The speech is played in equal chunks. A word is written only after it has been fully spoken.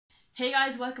Hey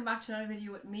guys, welcome back to another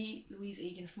video with me, Louise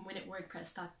Egan from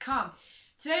Wordpress.com.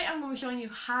 Today I'm going to be showing you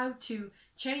how to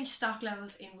change stock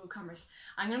levels in Woocommerce.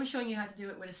 I'm going to be showing you how to do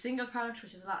it with a single product,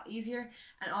 which is a lot easier,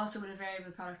 and also with a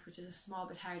variable product, which is a small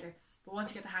bit harder. But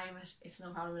once you get the hang of it, it's no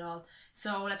problem at all.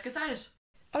 So let's get started.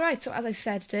 Alright, so as I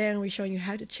said, today I'm going to be showing you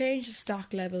how to change the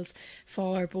stock levels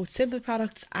for both simple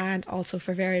products and also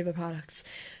for variable products.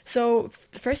 So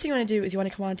the first thing you want to do is you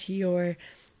want to come onto your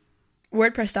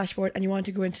WordPress dashboard and you want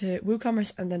to go into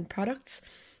Woocommerce and then products,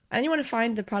 and you want to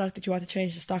find the product that you want to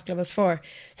change the stock levels for.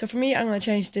 So for me, I'm going to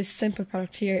change this simple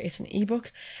product here. It's an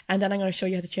ebook, and then I'm going to show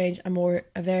you how to change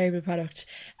a variable product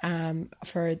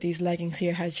for these leggings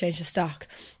here, how to change the stock,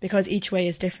 because each way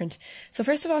is different. So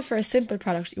first of all, for a simple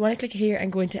product, you want to click here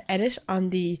and go into edit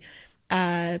on the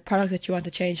product that you want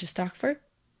to change the stock for.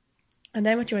 And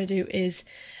then what you want to do is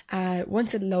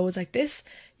once it loads like this,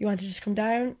 you want to just come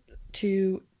down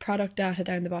to product data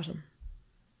down the bottom.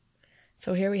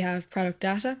 So here we have product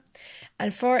data,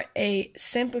 and for a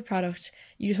simple product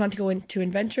you just want to go into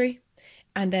inventory,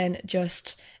 and then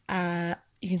just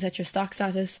you can set your stock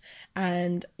status,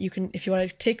 and you can, if you want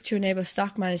to tick to enable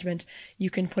stock management, you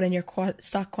can put in your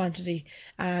stock quantity,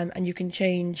 and you can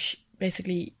change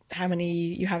basically how many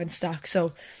you have in stock.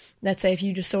 So let's say if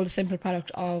you just sold a simple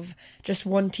product of just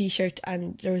one t-shirt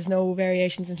and there was no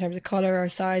variations in terms of colour or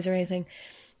size or anything,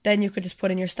 then you could just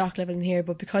put in your stock level in here.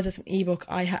 But because it's an ebook,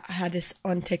 I had this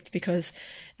unticked because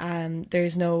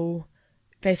there's no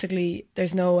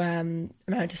amount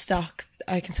of stock.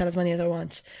 I can sell as many as I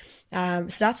want. So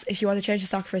that's if you want to change the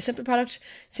stock for a simple product,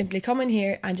 simply come in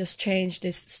here and just change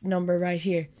this number right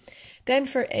here. Then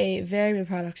for a variable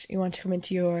product, you want to come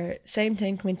into your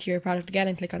product again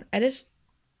and click on edit.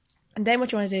 And then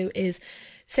what you want to do is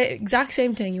exact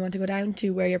same thing. You want to go down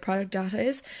to where your product data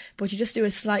is, but you just do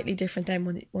it slightly different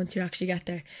then once you actually get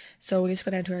there. So we'll just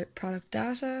go down to our product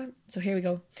data. So here we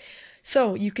go.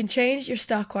 So you can change your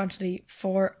stock quantity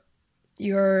for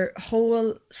your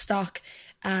whole stock.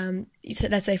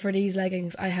 Let's say for these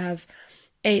leggings, I have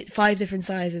 5 different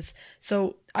sizes.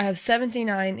 So I have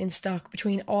 79 in stock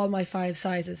between all my 5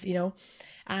 sizes, you know.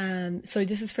 So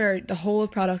this is for the whole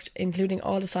product, including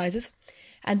all the sizes.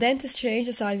 And then to change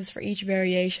the sizes for each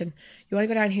variation, you want to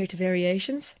go down here to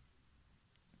variations,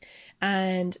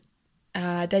 and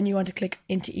then you want to click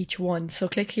into each one. So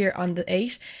click here on the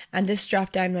 8, and this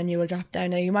drop down menu will drop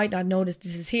down. Now you might not notice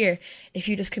this is here if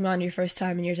you just come on your first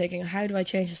time and you're thinking, how do I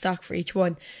change the stock for each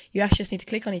one? You actually just need to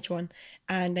click on each one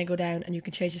and then go down, and you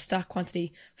can change the stock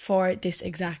quantity for this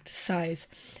exact size.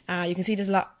 You can see there's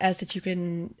a lot else that you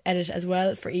can edit as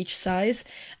well for each size.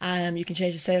 You can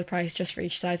change the sale price just for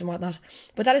each size and whatnot.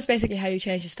 But that is basically how you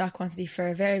change the stock quantity for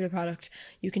a variable product.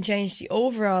 You can change the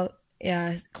overall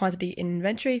quantity in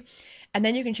inventory, and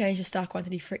then you can change the stock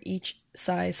quantity for each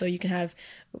size. So you can have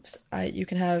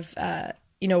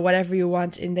you know, whatever you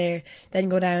want in there, then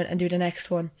go down and do the next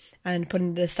one and put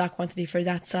in the stock quantity for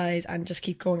that size, and just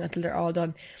keep going until they're all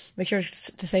done. Make sure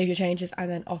to save your changes and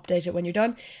then update it when you're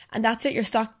done, and that's it. Your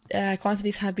stock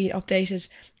quantities have been updated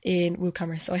in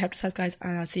Woocommerce. So I hope this helped, guys,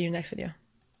 and I'll see you in the next video.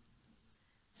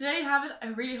 So there you have it. I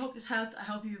really hope this helped. I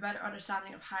hope you have a better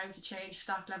understanding of how to change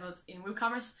stock levels in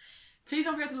Woocommerce. Please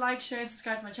don't forget to like, share and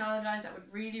subscribe to my channel, guys. That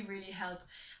would really, really help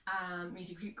me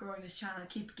to keep growing this channel and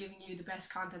keep giving you the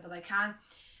best content that I can.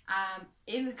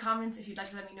 In the comments, if you'd like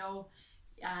to let me know,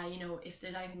 you know, if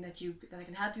there's anything that I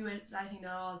can help you with, if there's anything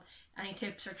at all, any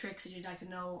tips or tricks that you'd like to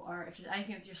know, or if there's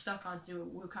anything that you're stuck on to do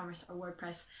with Woocommerce or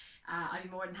WordPress, I'd be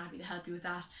more than happy to help you with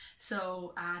that.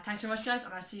 So thanks very much, guys,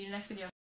 and I'll see you in the next video.